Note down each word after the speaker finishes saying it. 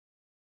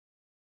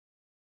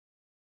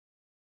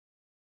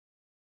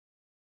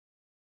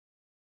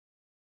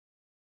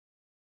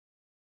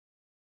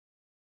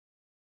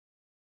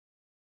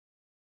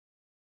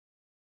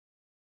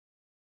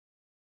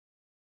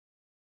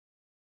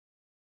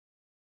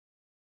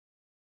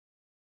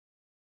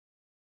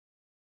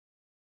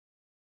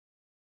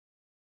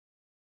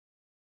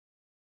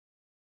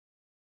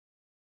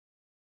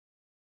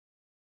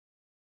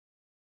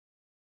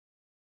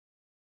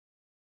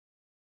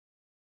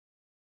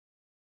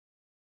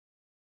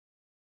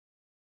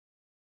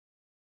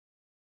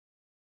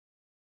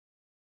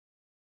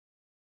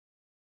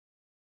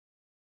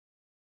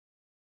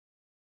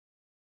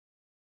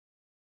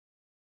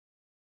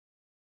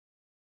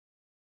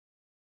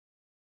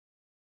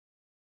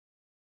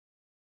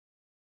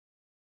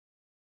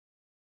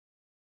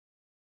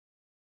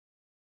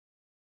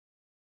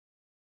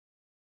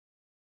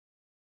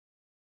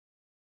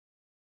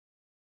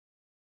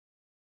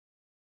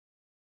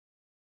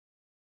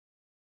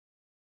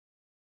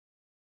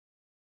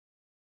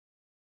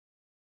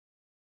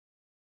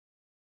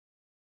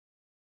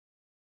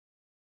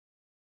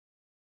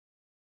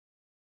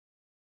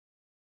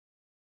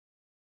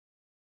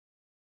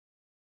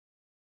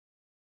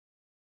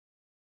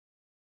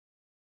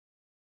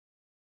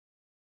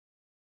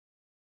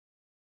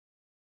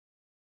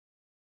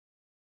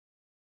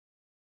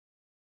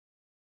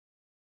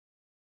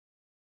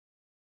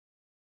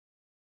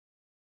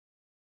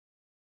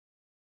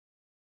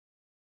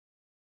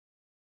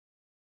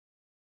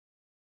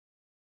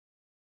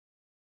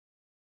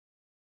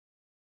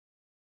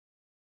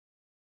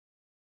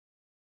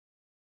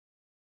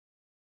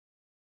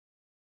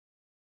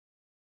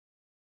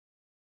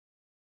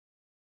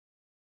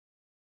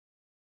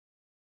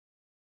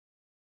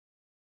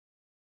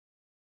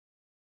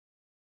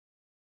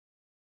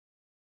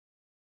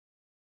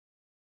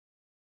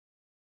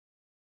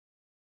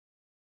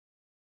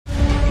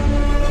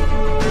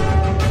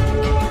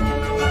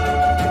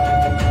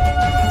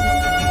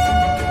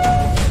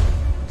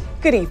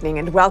Good evening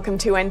and welcome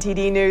to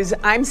NTD News.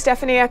 I'm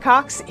Stephanie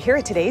Cox. Here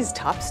are today's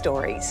top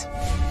stories.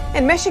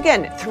 In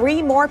Michigan,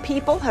 3 more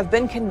people have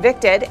been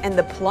convicted in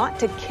the plot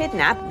to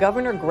kidnap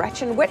Governor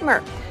Gretchen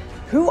Whitmer.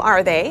 Who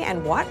are they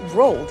and what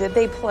role did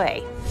they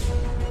play?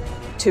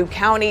 2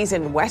 counties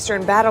in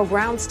western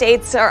battleground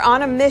states are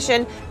on a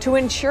mission to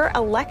ensure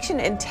election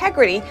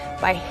integrity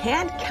by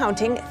hand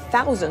counting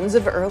thousands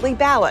of early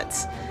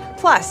ballots.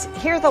 Plus,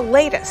 hear the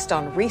latest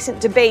on recent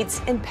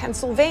debates in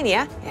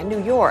Pennsylvania and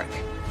New York.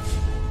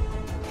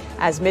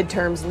 As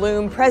midterms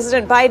loom,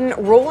 President Biden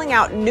rolling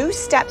out new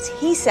steps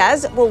he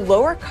says will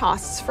lower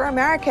costs for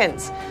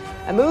Americans.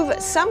 A move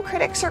some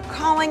critics are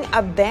calling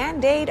a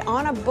Band-Aid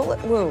on a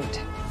bullet wound.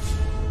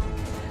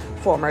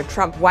 Former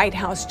Trump White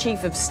House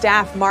Chief of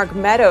Staff Mark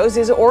Meadows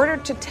is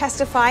ordered to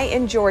testify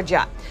in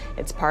Georgia.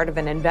 It's part of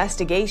an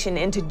investigation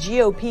into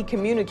GOP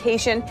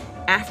communication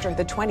after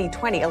the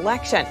 2020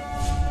 election.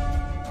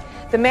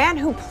 The man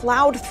who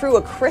plowed through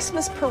a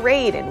Christmas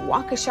parade in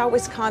Waukesha,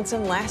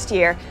 Wisconsin last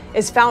year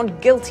is found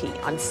guilty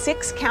on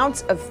 6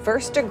 counts of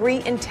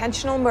first-degree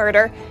intentional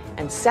murder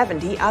and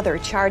 70 other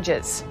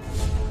charges.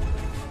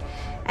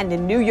 And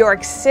in New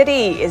York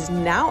City is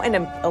now in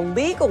a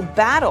legal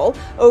battle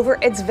over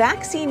its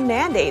vaccine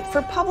mandate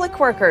for public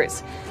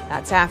workers.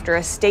 That's after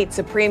a state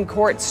Supreme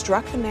Court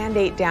struck the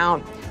mandate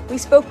down. We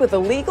spoke with a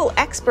legal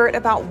expert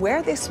about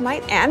where this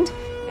might end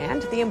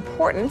and the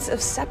importance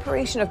of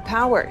separation of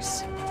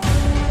powers.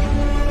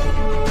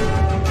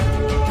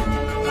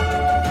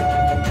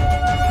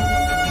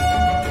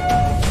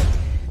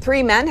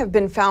 Three men have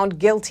been found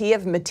guilty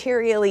of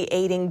materially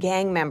aiding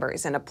gang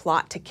members in a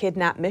plot to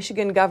kidnap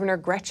Michigan Governor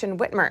Gretchen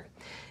Whitmer.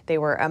 They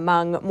were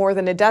among more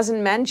than a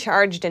dozen men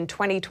charged in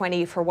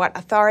 2020 for what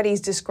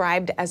authorities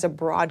described as a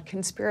broad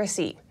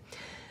conspiracy.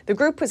 The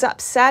group was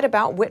upset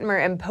about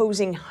Whitmer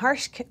imposing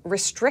harsh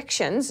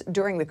restrictions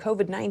during the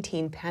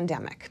COVID-19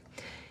 pandemic.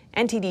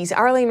 NTD's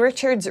Arlene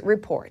Richards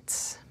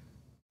reports.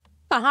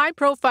 A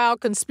high-profile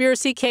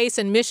conspiracy case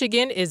in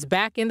Michigan is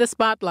back in the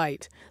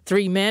spotlight.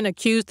 3 men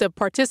accused of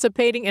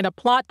participating in a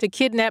plot to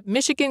kidnap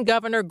Michigan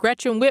Governor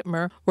Gretchen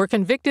Whitmer were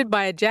convicted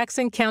by a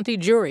Jackson County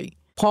jury.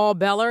 Paul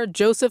Beller,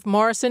 Joseph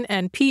Morrison,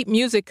 and Pete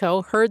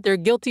Musico heard their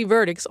guilty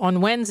verdicts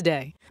on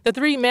Wednesday. The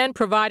 3 men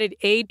provided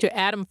aid to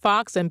Adam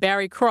Fox and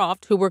Barry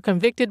Croft, who were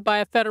convicted by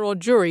a federal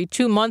jury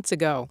 2 months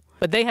ago,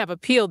 but they have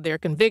appealed their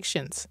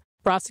convictions.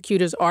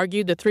 Prosecutors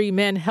argued the 3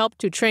 men helped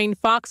to train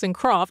Fox and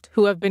Croft,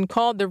 who have been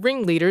called the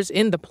ringleaders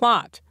in the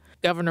plot.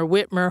 Governor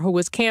Whitmer, who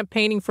was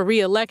campaigning for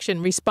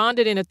re-election,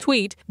 responded in a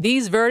tweet,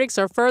 "These verdicts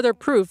are further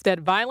proof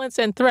that violence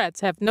and threats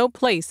have no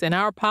place in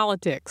our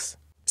politics."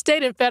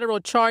 State and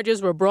federal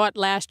charges were brought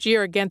last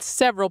year against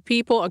several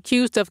people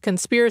accused of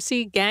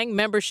conspiracy, gang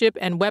membership,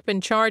 and weapon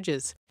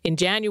charges. In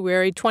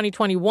January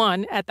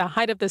 2021, at the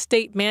height of the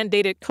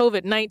state-mandated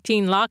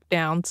COVID-19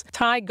 lockdowns,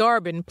 Ty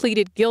Garbin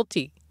pleaded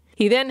guilty.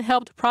 He then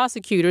helped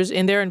prosecutors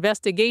in their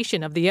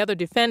investigation of the other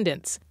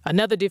defendants.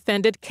 Another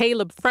defendant,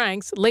 Caleb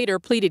Franks, later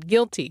pleaded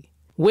guilty.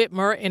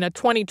 Whitmer, in a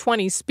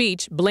 2020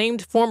 speech,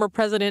 blamed former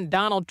President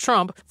Donald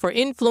Trump for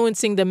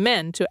influencing the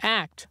men to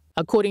act.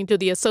 According to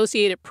the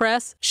Associated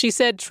Press, she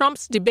said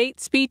Trump's debate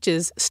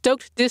speeches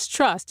stoked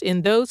distrust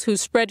in those who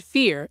spread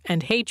fear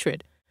and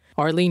hatred.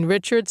 Arlene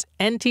Richards,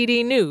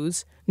 NTD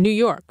News, New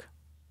York.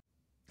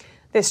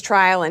 This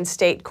trial in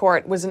state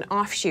court was an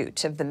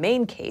offshoot of the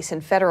main case in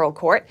federal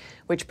court,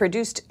 which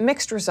produced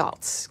mixed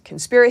results.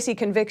 Conspiracy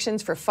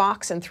convictions for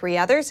Fox and 3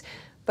 others,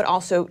 but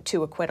also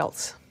 2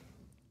 acquittals.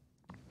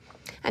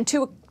 And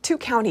two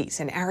counties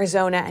in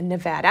Arizona and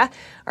Nevada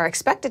are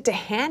expected to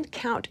hand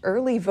count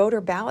early voter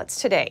ballots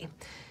today.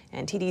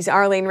 NTD's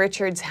Arlene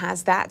Richards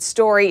has that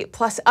story,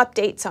 plus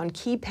updates on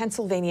key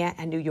Pennsylvania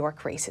and New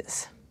York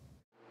races.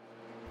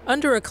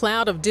 Under a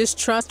cloud of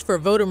distrust for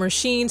voter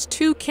machines,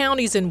 2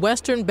 counties in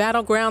western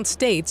battleground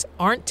states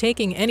aren't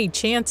taking any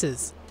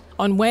chances.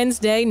 On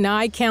Wednesday,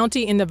 Nye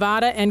County in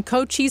Nevada and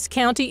Cochise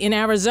County in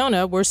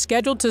Arizona were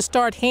scheduled to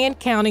start hand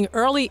counting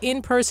early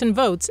in-person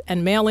votes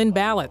and mail-in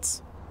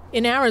ballots.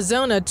 In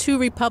Arizona, 2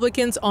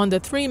 Republicans on the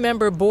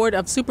 3-member Board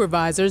of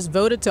Supervisors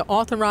voted to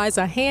authorize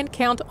a hand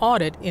count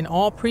audit in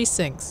all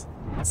precincts.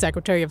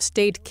 Secretary of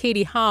State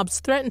Katie Hobbs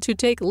threatened to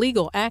take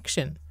legal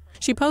action.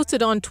 She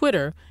posted on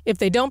Twitter, "If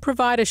they don't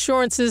provide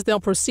assurances they'll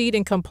proceed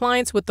in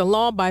compliance with the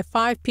law by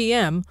 5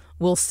 p.m.,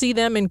 we'll see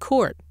them in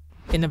court."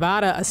 In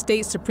Nevada, a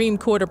state Supreme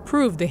Court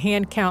approved the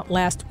hand count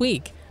last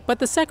week, but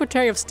the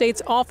Secretary of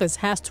State's office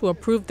has to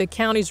approve the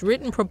county's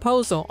written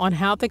proposal on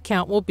how the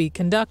count will be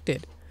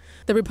conducted.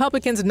 The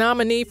Republicans'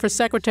 nominee for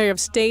Secretary of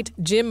State,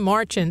 Jim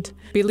Marchant,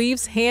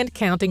 believes hand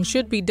counting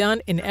should be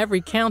done in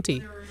every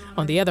county.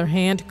 On the other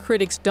hand,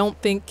 critics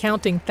don't think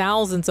counting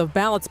thousands of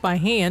ballots by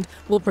hand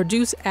will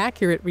produce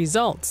accurate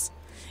results.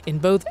 In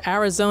both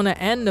Arizona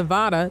and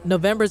Nevada,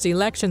 November's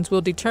elections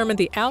will determine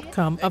the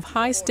outcome of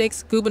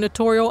high-stakes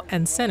gubernatorial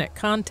and Senate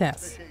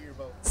contests.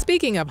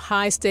 Speaking of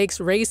high-stakes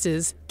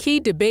races, key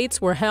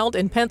debates were held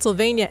in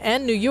Pennsylvania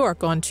and New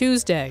York on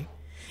Tuesday.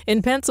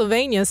 In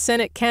Pennsylvania,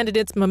 Senate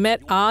candidates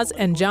Mehmet Oz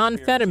and John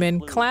Fetterman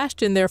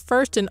clashed in their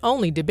first and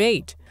only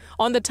debate.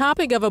 On the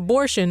topic of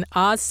abortion,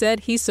 Oz said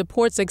he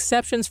supports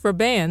exceptions for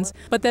bans,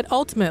 but that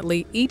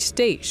ultimately each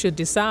state should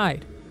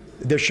decide.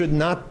 There should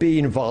not be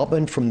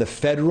involvement from the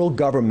federal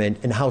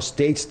government in how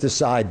states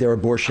decide their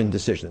abortion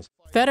decisions.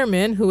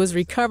 Fetterman, who is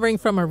recovering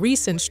from a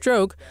recent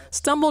stroke,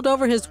 stumbled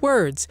over his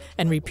words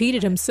and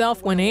repeated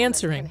himself when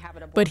answering,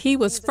 but he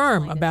was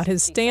firm about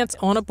his stance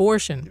on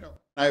abortion.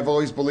 I've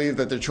always believed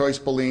that the choice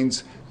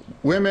belongs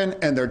women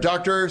and their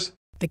doctors.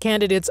 The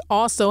candidates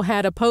also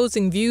had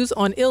opposing views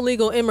on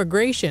illegal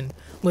immigration,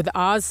 with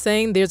Oz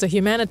saying there's a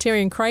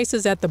humanitarian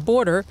crisis at the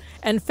border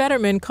and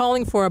Fetterman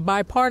calling for a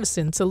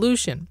bipartisan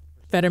solution.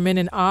 Fetterman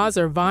and Oz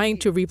are vying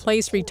to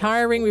replace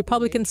retiring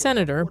Republican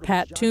Senator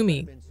Pat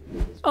Toomey.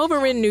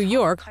 Over in New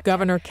York,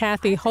 Governor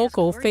Kathy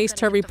Hochul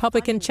faced her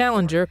Republican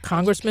challenger,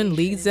 Congressman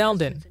Lee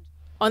Zeldin.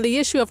 On the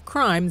issue of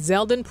crime,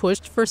 Zeldin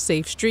pushed for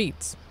safe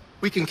streets.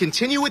 We can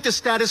continue with the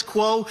status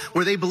quo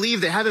where they believe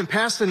they haven't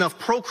passed enough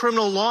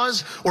pro-criminal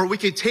laws, or we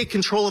could take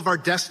control of our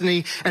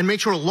destiny and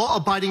make sure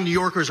law-abiding New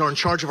Yorkers are in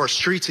charge of our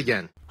streets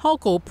again.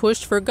 Hochul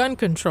pushed for gun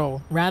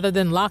control rather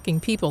than locking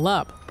people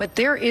up. But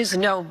there is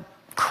no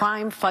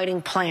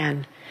crime-fighting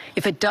plan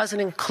if it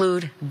doesn't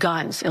include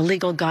guns,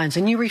 illegal guns,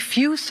 and you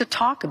refuse to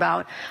talk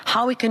about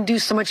how we can do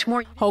so much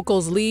more.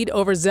 Hochul's lead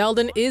over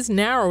Zeldin is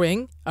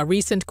narrowing. A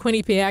recent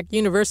Quinnipiac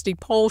University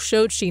poll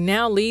showed she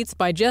now leads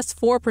by just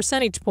 4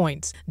 percentage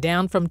points,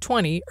 down from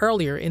 20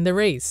 earlier in the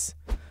race.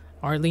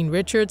 Arlene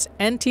Richards,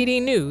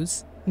 NTD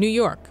News, New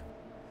York.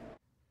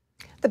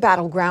 The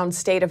battleground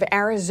state of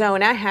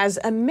Arizona has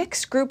a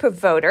mixed group of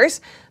voters,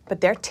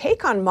 but their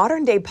take on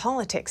modern-day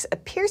politics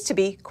appears to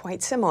be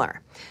quite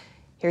similar.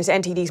 Here's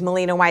NTD's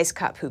Melina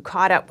Weisskopf, who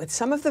caught up with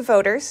some of the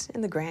voters in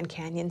the Grand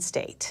Canyon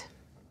state.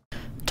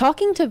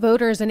 Talking to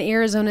voters in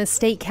Arizona's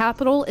state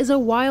capital is a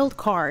wild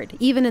card.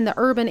 Even in the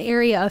urban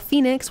area of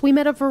Phoenix, we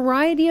met a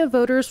variety of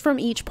voters from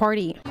each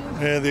party.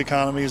 Yeah, the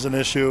economy is an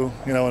issue,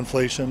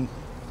 inflation.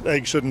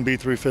 Eggs shouldn't be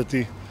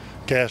 $3.50,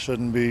 gas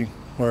shouldn't be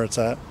where it's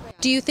at.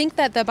 Do you think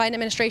that the Biden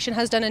administration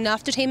has done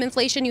enough to tame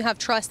inflation? You have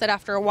trust that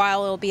after a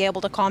while it'll be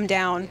able to calm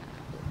down?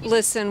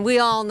 Listen, we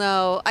all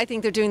know, I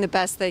think they're doing the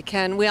best they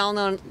can. We all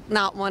know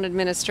not one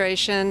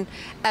administration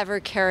ever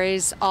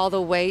carries all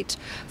the weight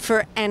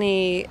for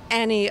any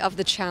of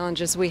the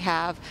challenges we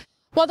have.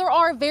 While there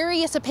are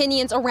various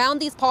opinions around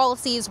these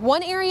policies,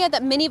 one area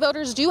that many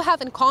voters do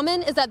have in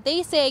common is that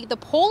they say the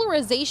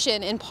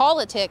polarization in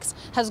politics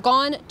has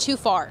gone too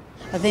far.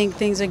 I think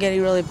things are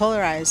getting really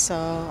polarized,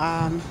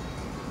 so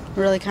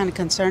really kind of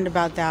concerned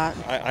about that.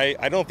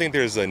 I don't think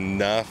there's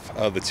enough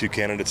of the two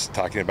candidates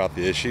talking about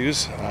the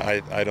issues.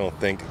 I don't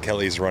think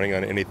Kelly's running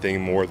on anything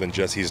more than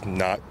just he's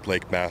not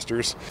Blake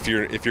Masters. If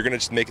you're going to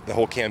just make the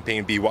whole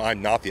campaign be, well,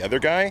 I'm not the other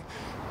guy,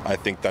 I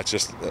think that's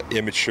just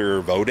immature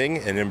voting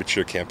and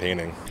immature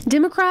campaigning.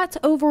 Democrats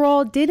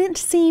overall didn't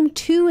seem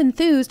too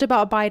enthused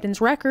about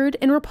Biden's record,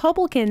 and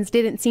Republicans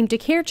didn't seem to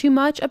care too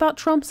much about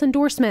Trump's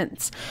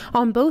endorsements.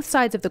 On both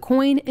sides of the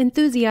coin,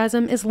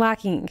 enthusiasm is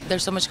lacking.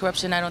 There's so much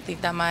corruption, I don't think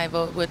that my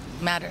vote would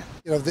matter.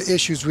 The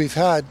issues we've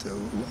had,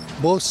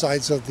 both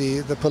sides of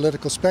the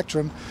political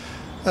spectrum,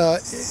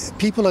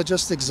 people are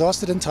just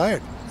exhausted and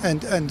tired.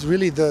 And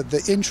really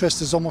the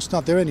interest is almost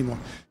not there anymore.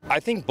 I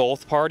think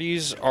both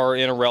parties are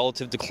in a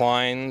relative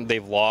decline.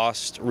 They've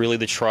lost really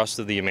the trust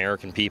of the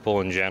American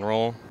people in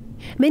general.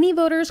 Many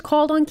voters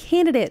called on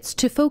candidates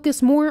to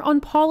focus more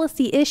on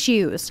policy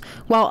issues,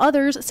 while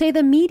others say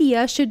the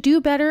media should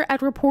do better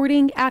at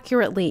reporting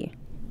accurately.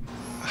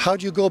 How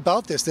do you go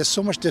about this? There's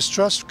so much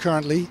distrust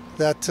currently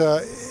that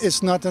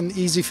it's not an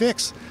easy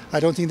fix. I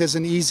don't think there's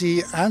an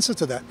easy answer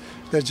to that.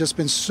 There's just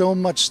been so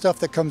much stuff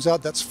that comes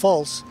out that's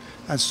false,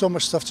 and so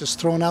much stuff just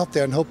thrown out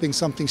there and hoping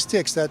something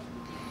sticks, that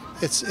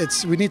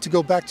we need to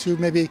go back to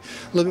maybe a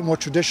little bit more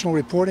traditional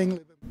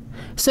reporting.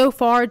 So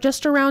far,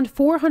 just around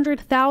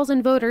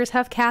 400,000 voters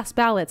have cast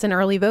ballots in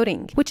early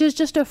voting, which is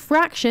just a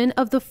fraction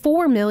of the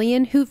 4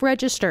 million who've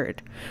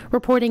registered.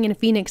 Reporting in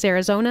Phoenix,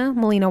 Arizona,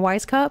 Melina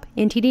Weisskopf,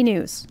 NTD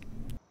News.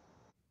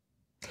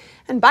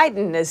 And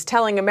Biden is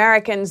telling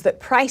Americans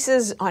that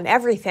prices on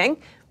everything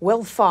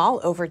will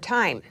fall over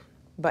time.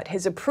 But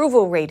his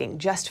approval rating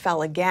just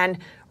fell again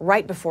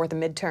right before the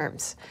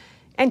midterms.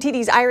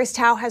 NTD's Iris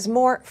Tao has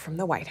more from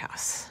the White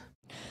House.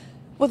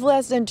 With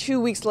less than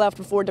 2 weeks left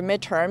before the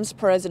midterms,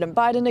 President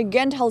Biden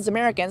again tells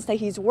Americans that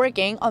he's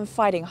working on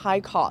fighting high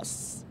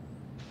costs.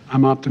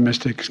 I'm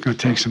optimistic it's going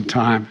to take some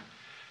time,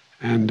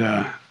 and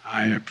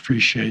I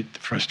appreciate the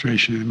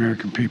frustration of the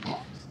American people.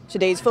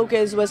 Today's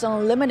focus was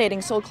on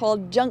eliminating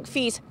so-called junk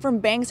fees from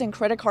banks and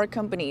credit card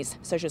companies,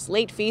 such as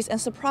late fees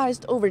and surprise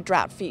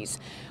overdraft fees.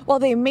 While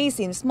they may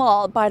seem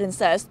small, Biden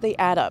says they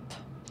add up.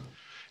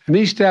 And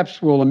these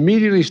steps will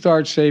immediately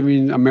start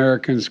saving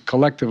Americans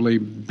collectively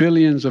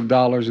billions of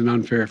dollars in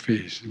unfair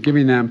fees,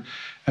 giving them,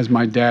 as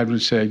my dad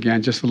would say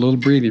again, just a little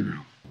breathing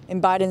room.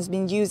 And Biden's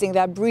been using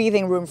that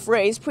breathing room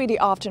phrase pretty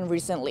often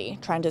recently,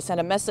 trying to send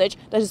a message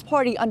that his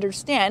party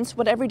understands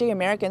what everyday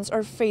Americans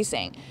are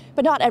facing.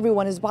 But not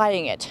everyone is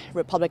buying it.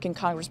 Republican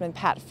Congressman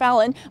Pat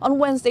Fallon on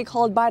Wednesday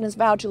called Biden's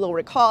vow to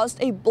lower costs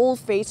a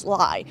bull-faced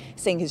lie,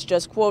 saying he's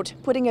just, quote,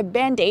 putting a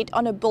Band-Aid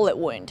on a bullet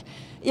wound.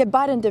 Yet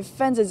Biden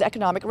defends his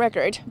economic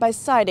record by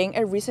citing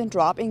a recent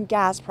drop in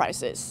gas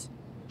prices.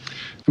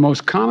 The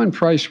most common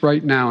price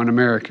right now in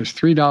America is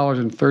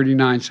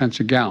 $3.39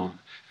 a gallon.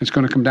 It's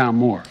going to come down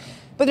more.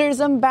 But there's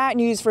some bad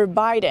news for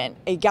Biden.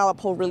 A Gallup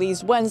poll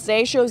released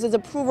Wednesday shows his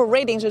approval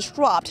ratings has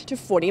dropped to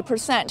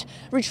 40%,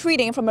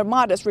 retreating from a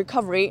modest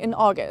recovery in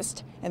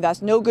August. And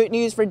that's no good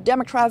news for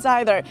Democrats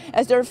either,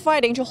 as they're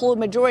fighting to hold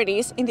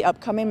majorities in the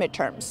upcoming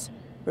midterms.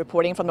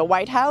 Reporting from the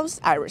White House,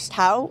 Iris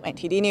Tao,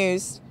 NTD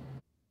News.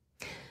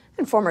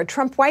 And former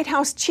Trump White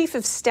House Chief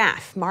of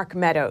Staff Mark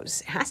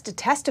Meadows has to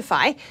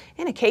testify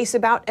in a case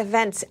about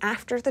events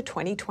after the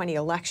 2020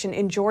 election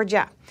in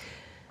Georgia.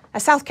 A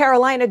South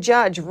Carolina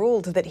judge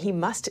ruled that he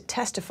must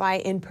testify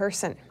in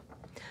person.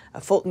 A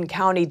Fulton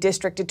County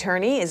District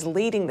Attorney is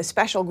leading the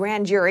special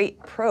grand jury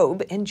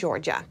probe in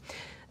Georgia.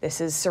 This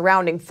is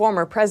surrounding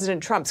former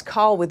President Trump's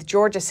call with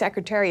Georgia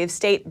Secretary of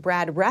State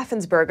Brad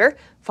Raffensperger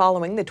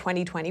following the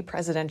 2020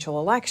 presidential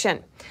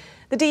election.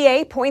 The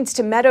DA points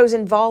to Meadows'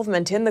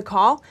 involvement in the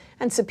call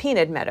and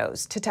subpoenaed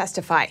Meadows to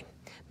testify.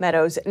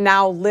 Meadows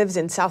now lives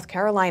in South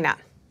Carolina.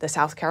 The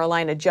South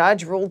Carolina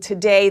judge ruled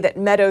today that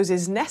Meadows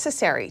is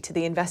necessary to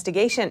the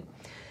investigation.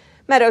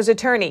 Meadows'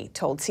 attorney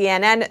told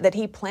CNN that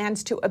he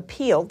plans to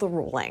appeal the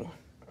ruling.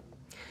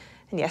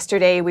 And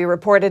yesterday, we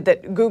reported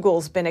that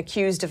Google's been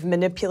accused of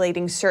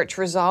manipulating search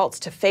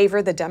results to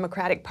favor the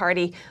Democratic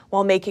Party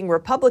while making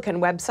Republican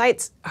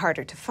websites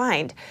harder to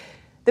find.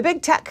 The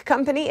big tech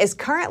company is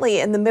currently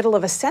in the middle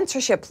of a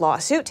censorship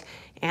lawsuit,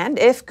 and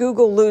if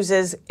Google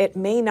loses, it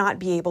may not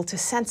be able to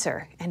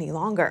censor any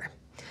longer.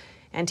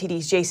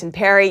 NTD's Jason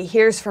Perry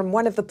hears from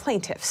one of the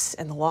plaintiffs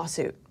in the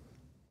lawsuit.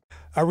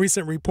 A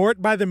recent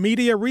report by the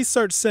Media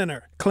Research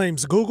Center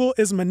claims Google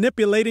is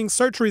manipulating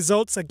search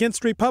results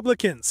against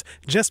Republicans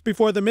just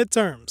before the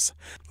midterms.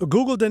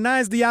 Google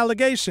denies the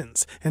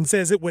allegations and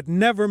says it would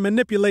never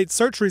manipulate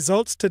search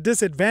results to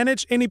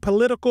disadvantage any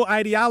political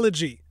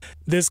ideology.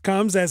 This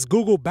comes as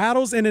Google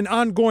battles in an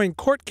ongoing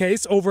court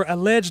case over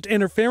alleged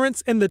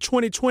interference in the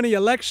 2020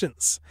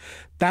 elections.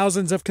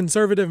 Thousands of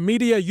conservative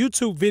media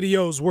YouTube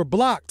videos were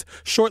blocked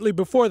shortly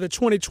before the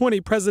 2020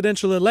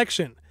 presidential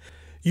election.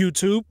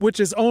 YouTube, which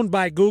is owned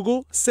by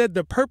Google, said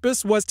the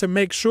purpose was to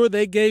make sure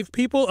they gave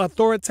people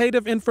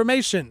authoritative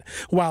information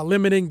while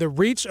limiting the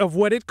reach of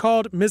what it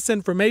called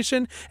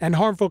misinformation and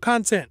harmful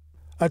content.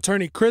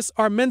 Attorney Chris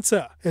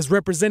Armenta is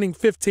representing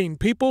 15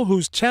 people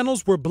whose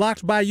channels were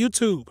blocked by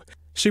YouTube.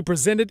 She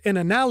presented an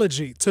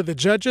analogy to the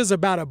judges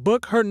about a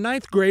book her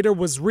 9th grader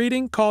was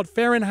reading called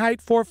Fahrenheit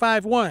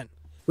 451.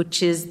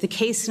 Which is the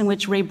case in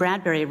which Ray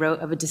Bradbury wrote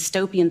of a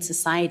dystopian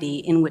society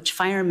in which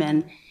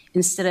firemen,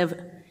 instead of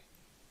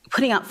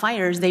putting out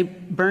fires, they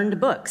burned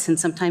books and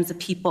sometimes the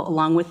people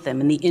along with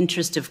them in the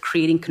interest of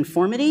creating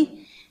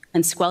conformity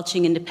and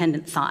squelching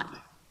independent thought.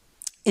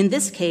 In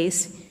this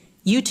case,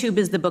 YouTube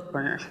is the book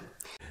burner.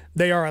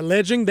 They are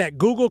alleging that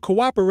Google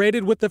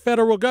cooperated with the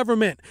federal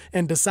government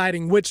in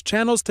deciding which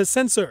channels to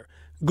censor.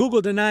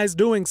 Google denies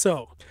doing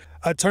so.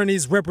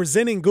 Attorneys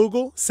representing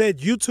Google said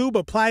YouTube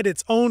applied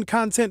its own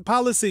content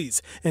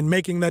policies in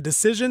making the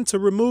decision to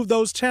remove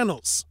those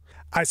channels.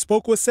 I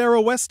spoke with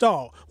Sarah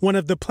Westall, one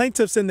of the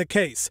plaintiffs in the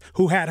case,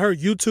 who had her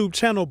YouTube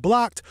channel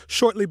blocked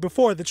shortly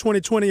before the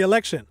 2020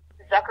 election.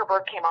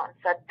 Zuckerberg came out and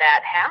said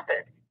that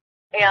happened.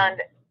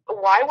 And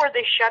why were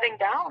they shutting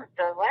down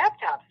the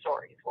laptop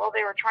stories? Well,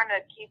 they were trying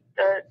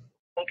to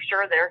make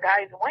sure their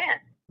guys win.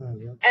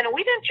 Mm-hmm. And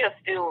we didn't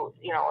just do,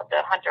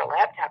 the Hunter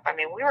laptop. I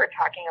mean, we were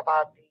talking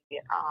about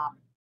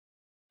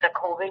the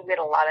COVID. We had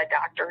a lot of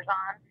doctors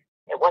on.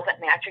 It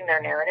wasn't matching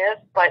their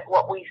narrative, but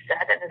what we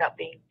said ended up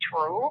being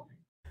true.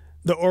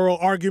 The oral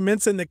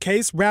arguments in the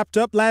case wrapped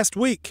up last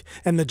week,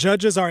 and the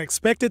judges are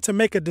expected to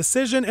make a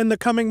decision in the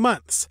coming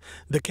months.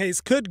 The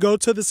case could go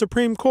to the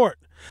Supreme Court.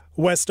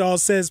 Westall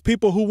says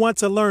people who want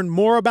to learn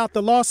more about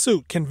the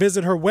lawsuit can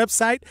visit her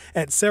website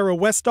at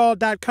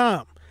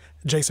sarahwestall.com.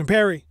 Jason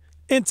Perry,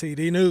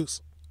 NTD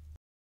News.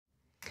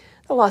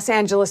 The Los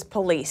Angeles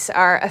police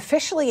are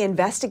officially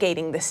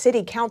investigating the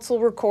city council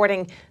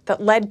recording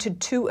that led to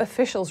 2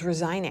 officials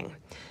resigning.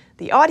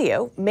 The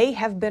audio may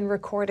have been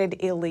recorded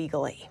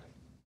illegally.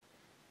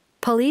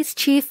 Police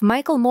Chief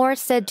Michael Moore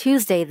said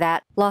Tuesday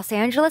that Los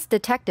Angeles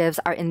detectives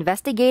are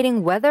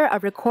investigating whether a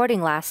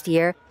recording last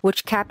year,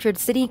 which captured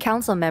city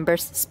council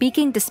members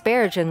speaking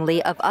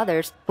disparagingly of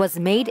others, was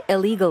made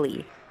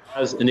illegally.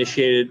 Has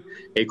initiated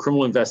a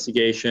criminal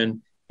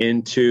investigation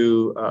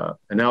into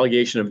an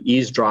allegation of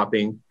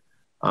eavesdropping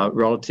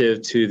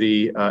relative to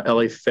the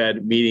LA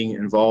Fed meeting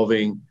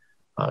involving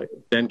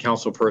then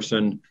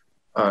councilperson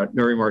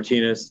Nuri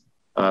Martinez,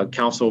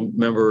 council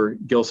member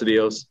Gil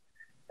Cedillos,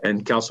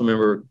 and council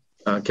member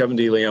Kevin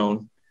De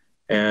Leon,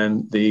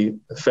 and the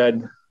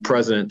Fed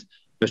president,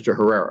 Mr.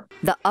 Herrera.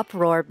 The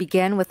uproar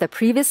began with a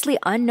previously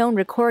unknown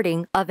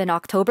recording of an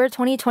October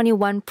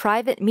 2021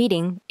 private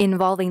meeting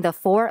involving the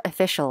 4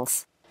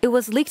 officials. It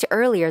was leaked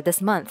earlier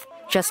this month,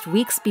 just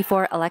weeks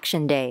before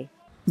Election Day.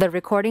 The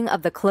recording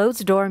of the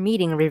closed-door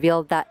meeting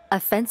revealed that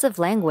offensive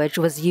language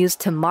was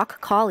used to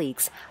mock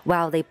colleagues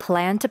while they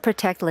planned to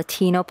protect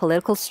Latino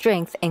political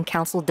strength in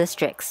council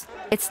districts.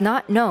 It's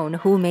not known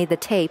who made the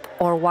tape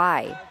or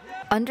why.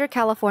 Under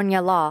California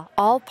law,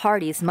 all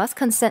parties must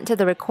consent to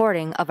the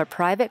recording of a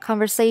private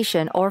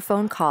conversation or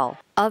phone call.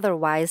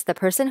 Otherwise, the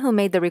person who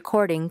made the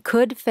recording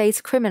could face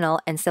criminal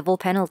and civil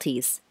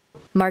penalties.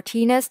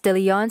 Martinez, De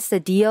Leon,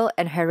 Cedillo,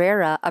 and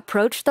Herrera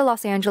approached the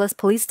Los Angeles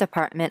Police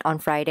Department on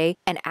Friday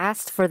and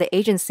asked for the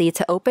agency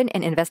to open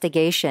an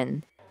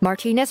investigation.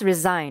 Martinez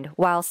resigned,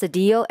 while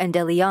Cedillo and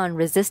De Leon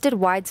resisted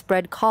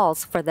widespread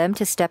calls for them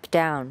to step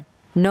down.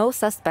 No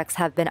suspects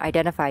have been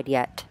identified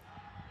yet.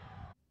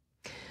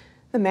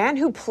 The man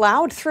who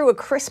plowed through a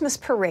Christmas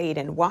parade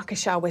in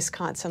Waukesha,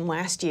 Wisconsin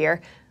last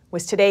year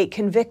was today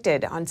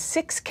convicted on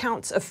 6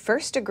 counts of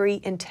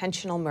first-degree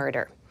intentional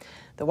murder.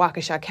 The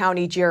Waukesha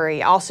County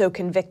jury also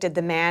convicted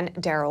the man,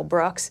 Darrell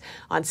Brooks,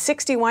 on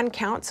 61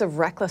 counts of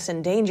reckless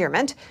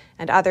endangerment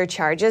and other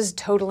charges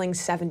totaling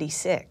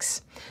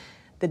 76.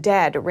 The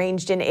dead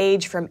ranged in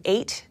age from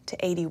 8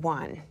 to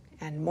 81,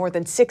 and more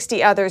than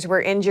 60 others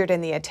were injured in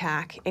the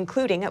attack,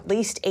 including at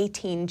least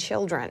 18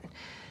 children.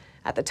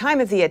 At the time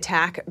of the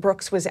attack,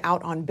 Brooks was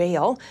out on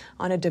bail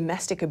on a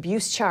domestic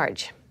abuse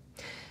charge.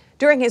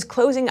 During his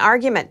closing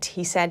argument,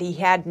 he said he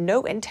had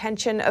no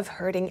intention of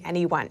hurting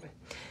anyone.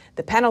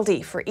 The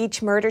penalty for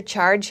each murder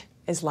charge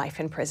is life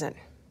in prison.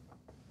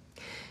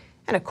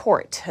 And a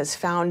court has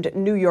found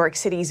New York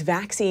City's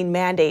vaccine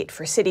mandate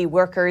for city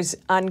workers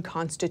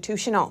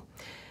unconstitutional.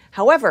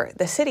 However,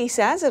 the city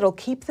says it'll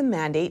keep the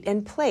mandate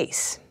in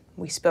place.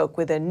 We spoke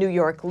with a New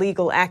York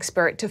legal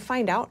expert to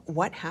find out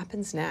what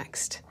happens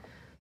next.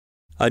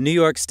 A New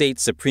York State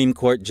Supreme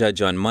Court judge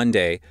on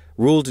Monday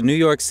ruled New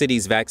York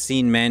City's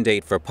vaccine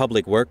mandate for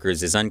public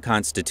workers is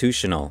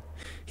unconstitutional.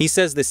 He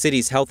says the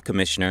city's health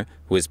commissioner,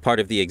 who is part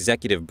of the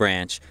executive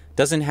branch,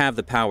 doesn't have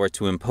the power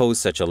to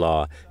impose such a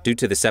law due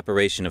to the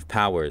separation of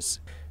powers.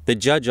 The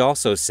judge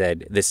also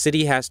said the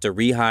city has to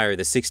rehire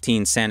the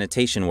 16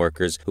 sanitation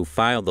workers who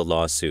filed the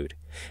lawsuit,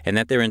 and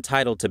that they're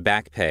entitled to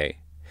back pay.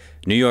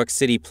 New York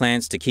City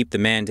plans to keep the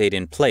mandate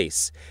in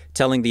place,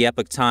 telling the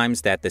Epoch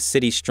Times that the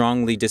city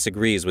strongly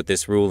disagrees with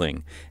this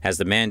ruling, as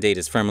the mandate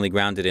is firmly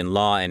grounded in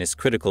law and is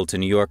critical to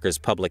New Yorkers'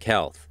 public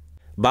health.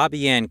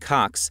 Bobby Ann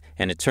Cox,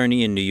 an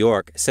attorney in New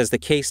York, says the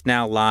case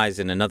now lies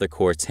in another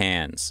court's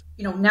hands.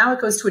 Now it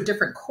goes to a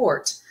different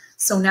court.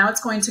 So now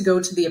it's going to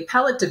go to the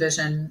appellate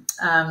division,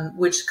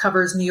 which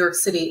covers New York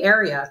City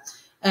area.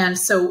 And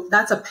so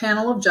that's a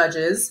panel of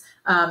judges.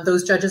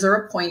 Those judges are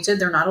appointed.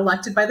 They're not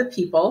elected by the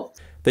people.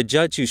 The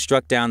judge who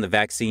struck down the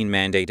vaccine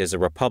mandate is a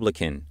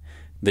Republican.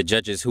 The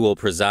judges who will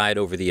preside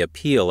over the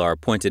appeal are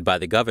appointed by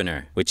the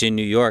governor, which in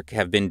New York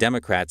have been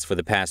Democrats for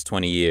the past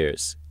 20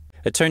 years.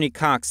 Attorney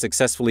Cox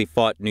successfully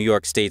fought New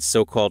York State's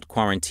so-called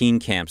quarantine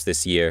camps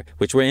this year,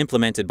 which were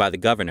implemented by the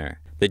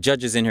governor. The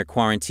judges in her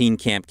quarantine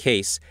camp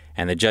case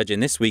and the judge in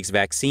this week's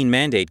vaccine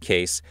mandate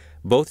case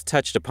both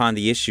touched upon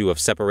the issue of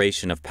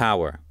separation of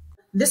power.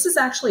 This is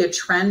actually a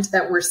trend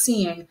that we're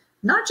seeing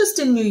not just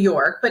in New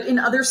York, but in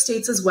other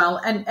states as well,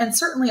 and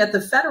certainly at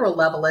the federal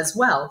level as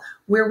well,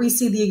 where we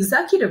see the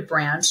executive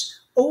branch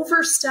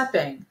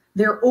overstepping,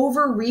 they're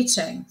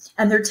overreaching,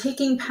 and they're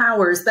taking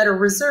powers that are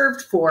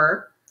reserved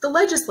for the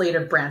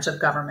legislative branch of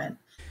government.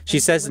 She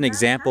says an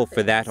example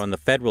for that on the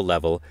federal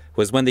level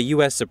was when the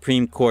U.S.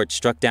 Supreme Court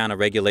struck down a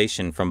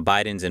regulation from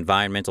Biden's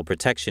Environmental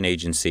Protection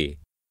Agency.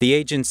 The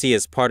agency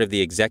is part of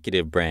the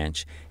executive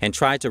branch and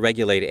tried to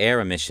regulate air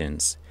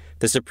emissions.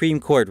 The Supreme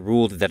Court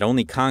ruled that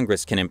only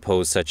Congress can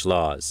impose such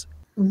laws.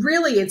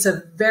 Really, it's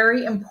a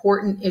very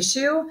important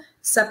issue.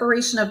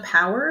 Separation of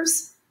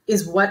powers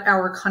is what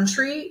our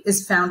country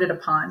is founded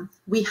upon.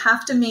 We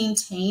have to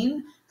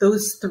maintain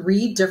those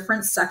 3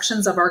 different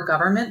sections of our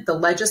government, the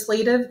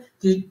legislative,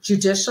 the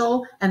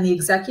judicial, and the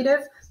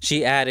executive.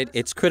 She added,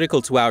 it's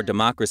critical to our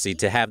democracy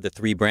to have the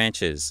 3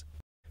 branches.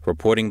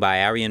 Reporting by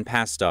Arian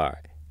Pastar,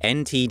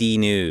 NTD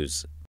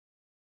News.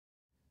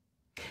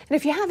 And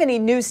if you have any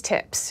news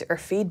tips or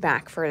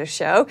feedback for the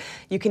show,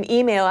 you can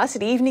email us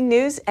at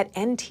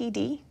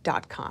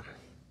eveningnews@ntd.com.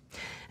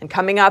 And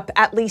coming up,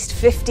 at least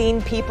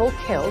 15 people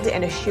killed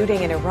in a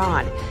shooting in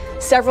Iran.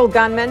 Several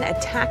gunmen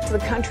attacked the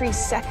country's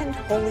second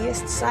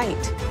holiest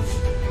site.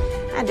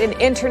 And in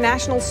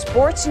international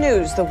sports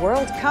news, the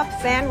World Cup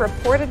fan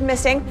reported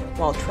missing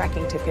while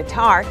trekking to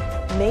Qatar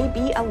may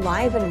be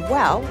alive and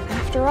well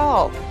after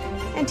all.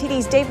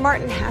 NTD's Dave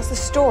Martin has the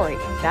story.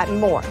 That and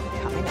more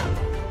coming up.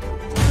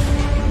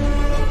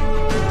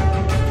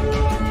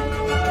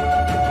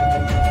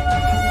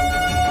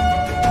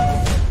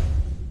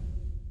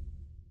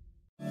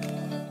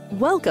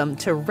 Welcome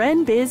to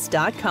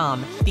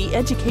RenBiz.com, the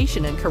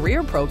education and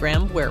career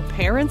program where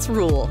parents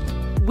rule.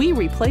 We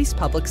replace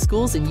public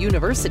schools and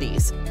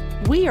universities.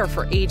 We are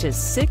for ages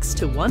 6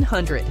 to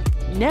 100.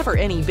 never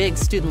any big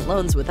student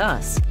loans with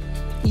us.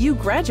 You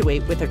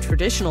graduate with a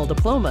traditional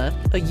diploma,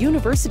 a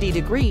university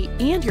degree,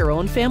 and your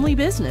own family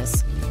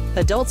business.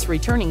 Adults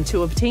returning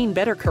to obtain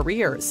better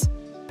careers.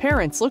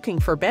 Parents looking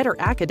for better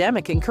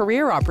academic and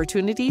career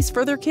opportunities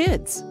for their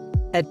kids.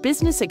 At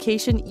Business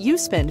Occasion, you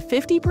spend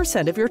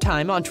 50% of your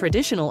time on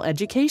traditional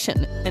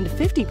education and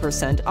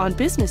 50% on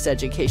business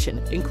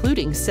education,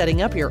 including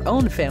setting up your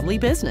own family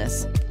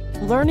business.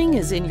 Learning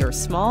is in your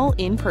small,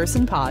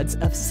 in-person pods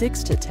of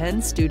 6 to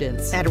 10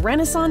 students. At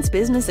Renaissance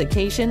Business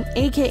Occasion,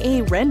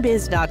 aka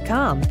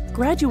renbiz.com,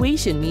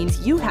 graduation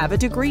means you have a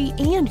degree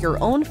and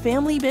your own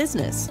family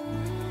business.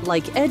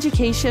 Like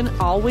education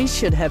always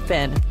should have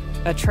been,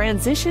 a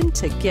transition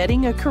to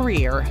getting a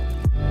career.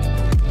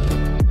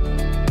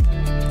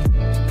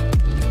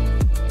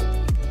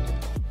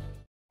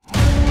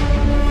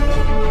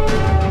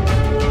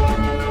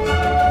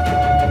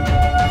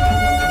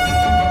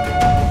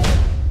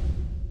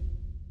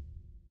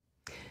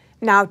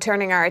 Now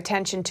turning our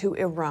attention to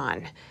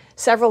Iran.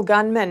 Several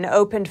gunmen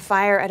opened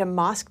fire at a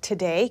mosque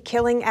today,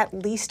 killing at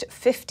least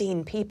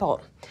 15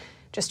 people.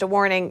 Just a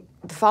warning,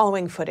 the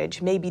following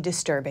footage may be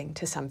disturbing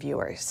to some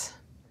viewers.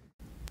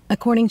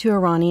 According to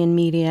Iranian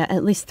media,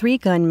 at least 3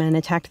 gunmen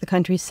attacked the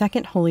country's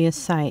second holiest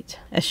site,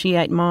 a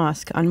Shiite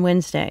mosque, on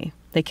Wednesday.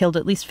 They killed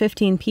at least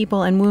 15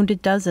 people and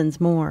wounded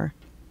dozens more.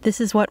 This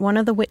is what one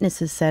of the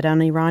witnesses said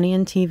on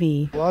Iranian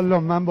TV.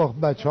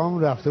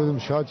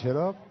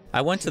 I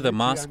went to the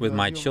mosque with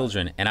my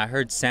children and I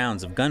heard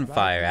sounds of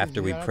gunfire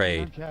after we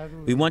prayed.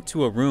 We went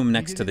to a room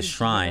next to the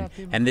shrine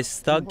and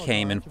this thug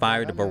came and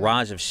fired a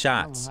barrage of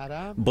shots.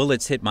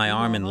 Bullets hit my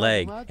arm and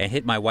leg and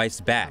hit my wife's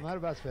back.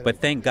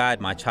 But thank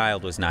God my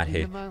child was not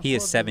hit. He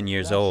is 7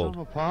 years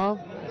old.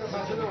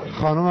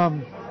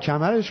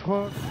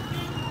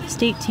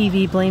 State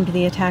TV blamed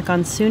the attack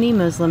on Sunni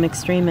Muslim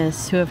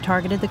extremists who have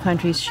targeted the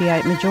country's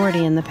Shiite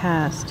majority in the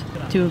past.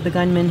 2 of the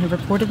gunmen have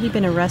reportedly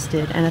been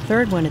arrested and a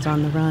third one is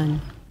on the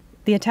run.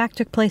 The attack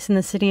took place in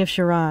the city of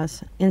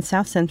Shiraz, in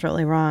south-central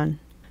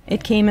Iran.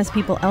 It came as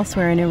people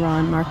elsewhere in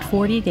Iran marked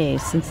 40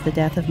 days since the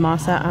death of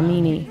Mahsa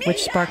Amini,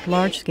 which sparked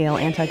large-scale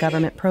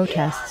anti-government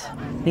protests.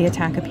 The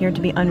attack appeared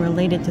to be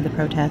unrelated to the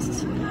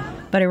protests,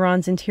 but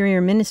Iran's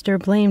interior minister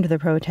blamed the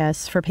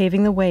protests for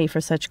paving the way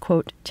for such,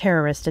 quote,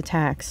 terrorist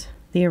attacks.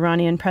 The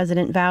Iranian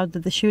president vowed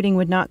that the shooting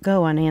would not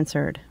go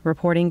unanswered.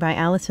 Reporting by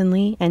Allison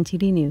Lee,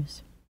 NTD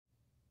News.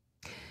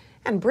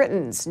 And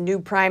Britain's new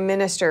Prime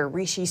Minister,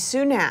 Rishi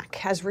Sunak,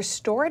 has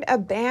restored a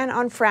ban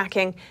on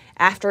fracking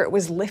after it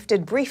was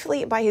lifted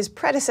briefly by his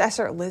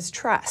predecessor, Liz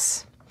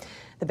Truss.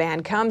 The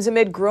ban comes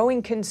amid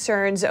growing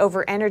concerns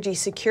over energy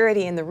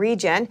security in the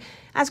region,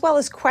 as well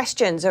as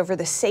questions over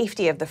the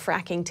safety of the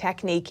fracking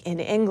technique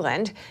in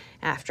England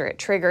after it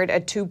triggered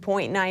a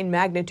 2.9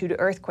 magnitude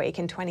earthquake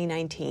in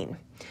 2019.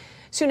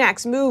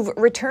 Sunak's move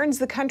returns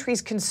the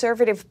country's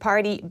Conservative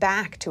Party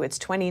back to its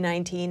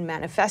 2019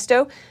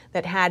 manifesto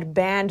that had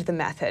banned the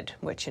method,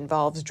 which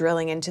involves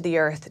drilling into the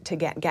earth to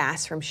get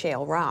gas from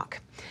shale rock.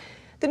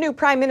 The new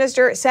Prime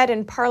Minister said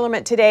in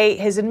Parliament today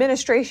his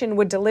administration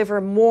would deliver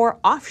more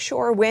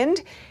offshore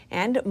wind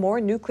and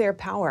more nuclear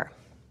power.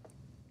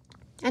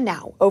 And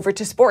now, over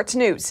to sports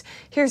news.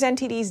 Here's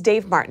NTD's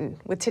Dave Martin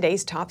with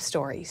today's top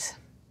stories.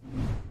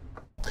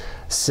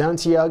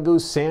 Santiago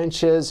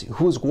Sanchez,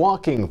 who's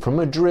walking from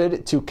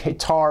Madrid to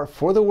Qatar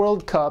for the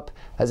World Cup,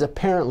 has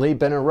apparently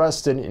been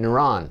arrested in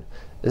Iran.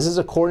 This is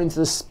according to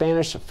the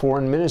Spanish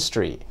Foreign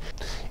Ministry.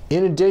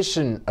 In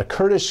addition, a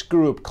Kurdish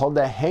group called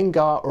the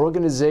Henga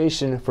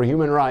Organization for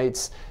Human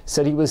Rights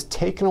said he was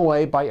taken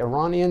away by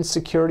Iranian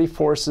security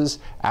forces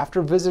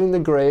after visiting the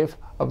grave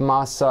of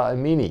Mahsa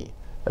Amini.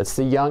 That's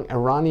the young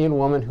Iranian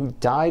woman who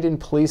died in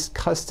police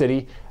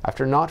custody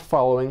after not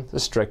following the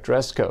strict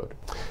dress code.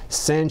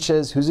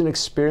 Sanchez, who's an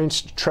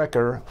experienced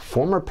trekker,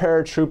 former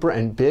paratrooper,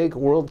 and big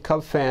World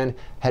Cup fan,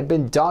 had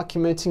been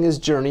documenting his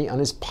journey on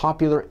his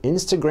popular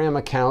Instagram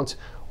account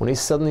when he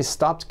suddenly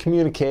stopped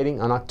communicating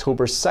on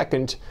October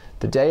 2nd,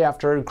 the day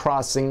after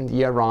crossing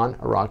the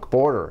Iran-Iraq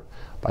border.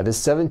 By the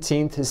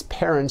 17th, his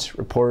parents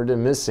reported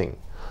him missing.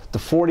 The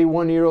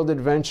 41-year-old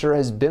adventurer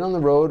has been on the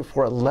road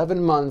for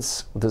 11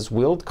 months with his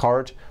wheeled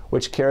cart,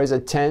 which carries a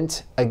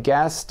tent, a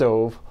gas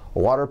stove, a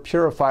water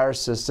purifier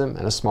system,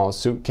 and a small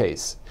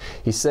suitcase.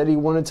 He said he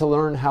wanted to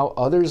learn how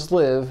others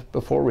live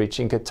before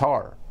reaching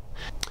Qatar.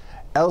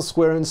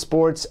 Elsewhere in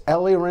sports,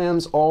 LA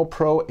Rams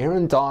All-Pro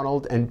Aaron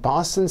Donald and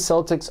Boston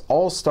Celtics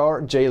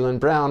All-Star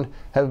Jaylen Brown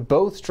have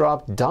both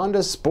dropped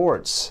Donda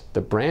Sports, the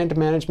brand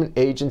management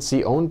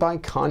agency owned by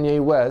Kanye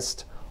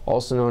West,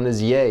 also known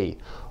as Ye.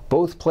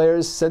 Both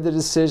players said the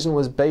decision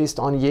was based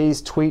on Ye's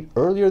tweet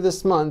earlier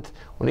this month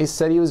when he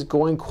said he was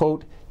going,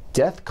 quote,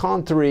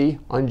 DEFCON 3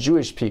 on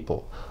Jewish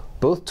people.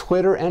 Both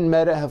Twitter and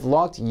Meta have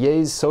locked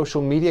Ye's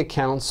social media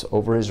accounts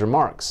over his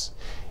remarks.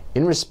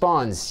 In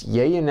response,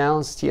 Ye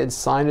announced he had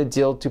signed a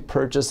deal to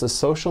purchase the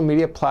social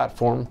media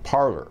platform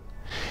Parler.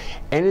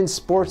 And in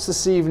sports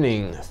this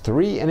evening,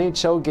 3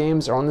 NHL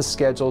games are on the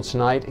schedule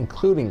tonight,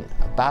 including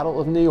a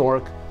Battle of New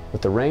York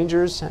with the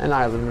Rangers and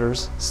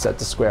Islanders set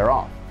to square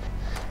off.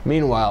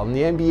 Meanwhile, in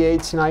the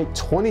NBA tonight,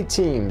 20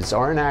 teams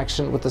are in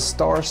action with the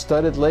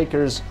star-studded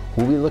Lakers,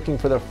 who will be looking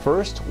for their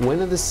first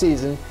win of the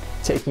season,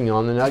 taking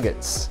on the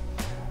Nuggets.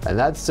 And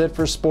that's it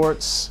for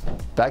sports.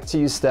 Back to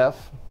you,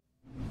 Steph.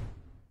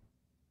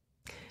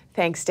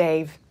 Thanks,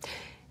 Dave.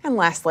 And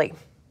lastly,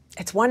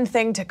 it's one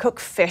thing to cook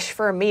fish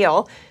for a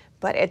meal,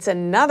 but it's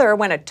another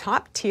when a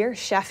top-tier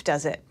chef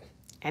does it.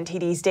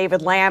 NTD's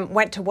David Lamb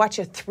went to watch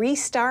a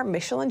 3-star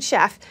Michelin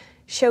chef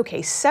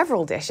showcase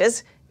several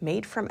dishes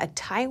made from a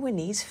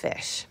Taiwanese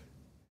fish.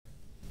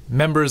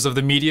 Members of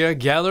the media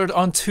gathered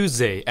on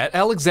Tuesday at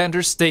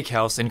Alexander's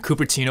Steakhouse in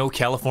Cupertino,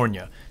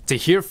 California, to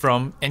hear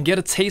from and get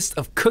a taste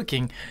of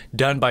cooking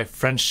done by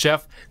French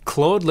chef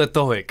Claude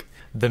Letohic.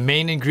 The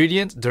main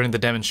ingredient during the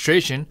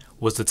demonstration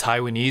was the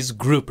Taiwanese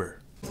grouper.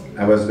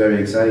 I was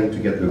very excited to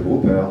get the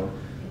grouper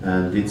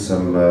and did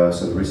some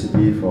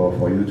recipe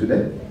for you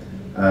today.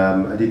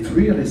 I did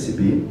 3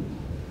 recipes.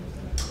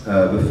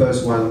 The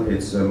first one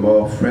is a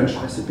more French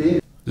recipe.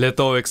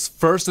 Letohic's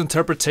first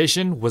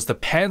interpretation was the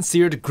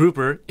pan-seared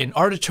grouper in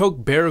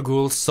artichoke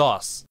barragoule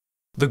sauce.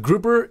 The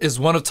grouper is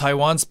one of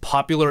Taiwan's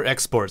popular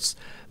exports.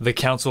 The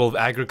Council of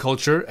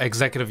Agriculture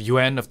Executive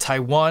Yuan of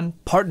Taiwan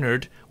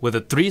partnered with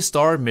a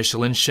 3-star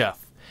Michelin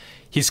chef.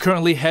 He's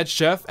currently head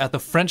chef at the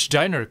French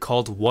diner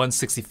called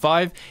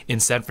 165 in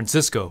San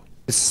Francisco.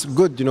 It's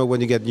good, when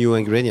you get new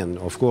ingredient,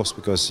 of course,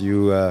 because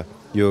you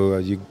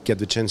get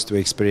the chance to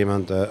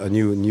experiment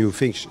new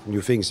things.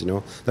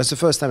 That's the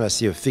first time I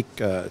see a thick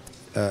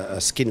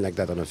skin like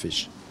that on a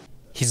fish.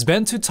 He's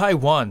been to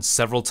Taiwan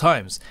several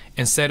times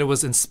and said it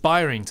was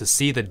inspiring to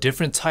see the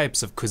different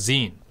types of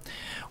cuisine.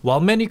 While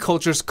many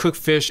cultures cook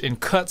fish in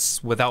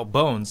cuts without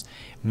bones,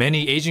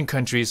 many Asian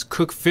countries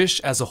cook fish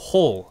as a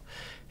whole.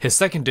 His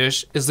second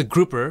dish is the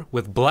grouper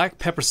with black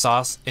pepper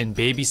sauce and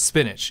baby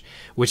spinach,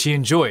 which he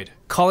enjoyed,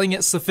 calling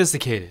it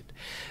sophisticated.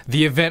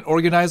 The event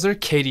organizer,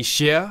 Katie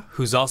Xia,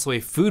 who's also a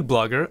food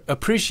blogger,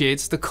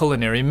 appreciates the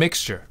culinary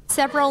mixture.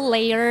 Several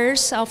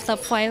layers of the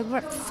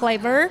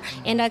flavor,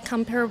 and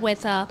compared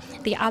with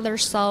the other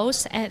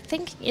sauce, I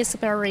think it's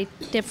very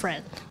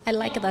different. I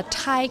like the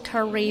Thai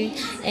curry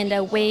and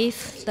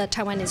with the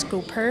Taiwanese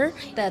grouper.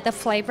 The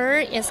flavor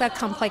is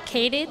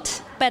complicated,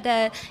 but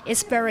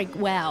it's very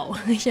well.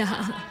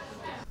 Yeah.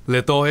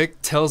 Letohic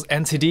tells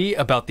NTD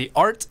about the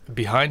art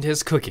behind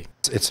his cooking.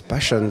 It's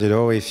passion,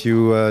 If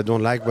you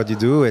don't like what you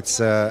do, it's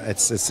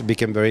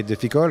become very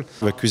difficult.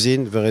 The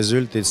cuisine, the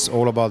result, it's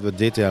all about the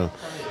detail.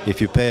 If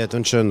you pay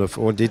attention of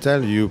all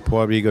detail, you're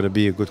probably going to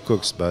be a good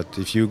cook. But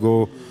if you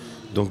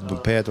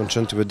don't pay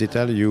attention to the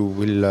detail, you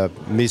will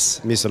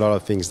miss a lot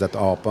of things that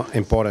are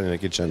important in the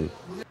kitchen.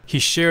 He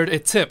shared a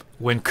tip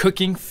when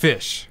cooking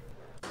fish.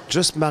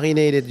 Just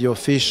marinated your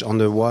fish on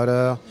the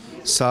water,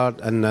 salt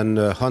and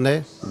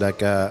honey,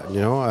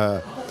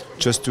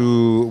 just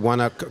to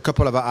a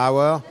couple of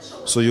hours,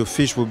 so your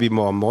fish will be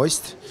more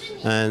moist,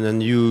 and then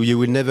you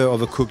will never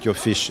overcook your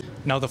fish.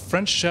 Now, the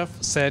French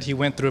chef said he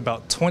went through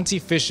about 20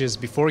 fishes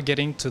before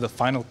getting to the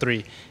final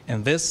 3,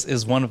 and this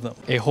is one of them,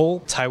 a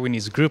whole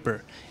Taiwanese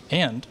grouper,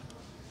 and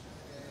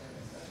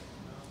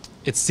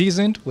it's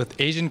seasoned with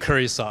Asian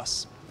curry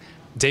sauce.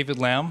 David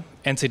Lamb,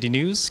 NTD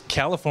News,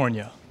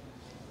 California.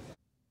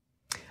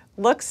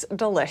 Looks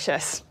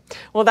delicious.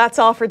 Well, that's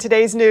all for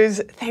today's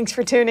news. Thanks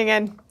for tuning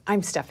in.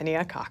 I'm Stephanie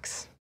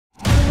Cox.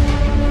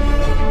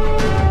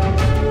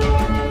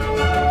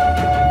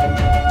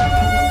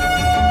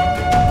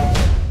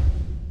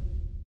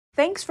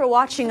 Thanks for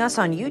watching us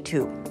on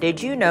YouTube.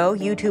 Did you know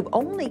YouTube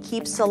only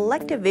keeps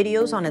selective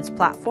videos on its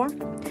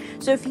platform?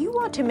 So if you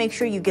want to make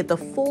sure you get the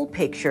full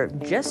picture,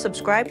 just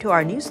subscribe to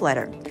our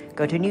newsletter.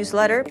 Go to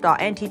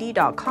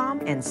newsletter.ntd.com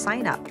and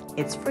sign up.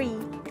 It's free.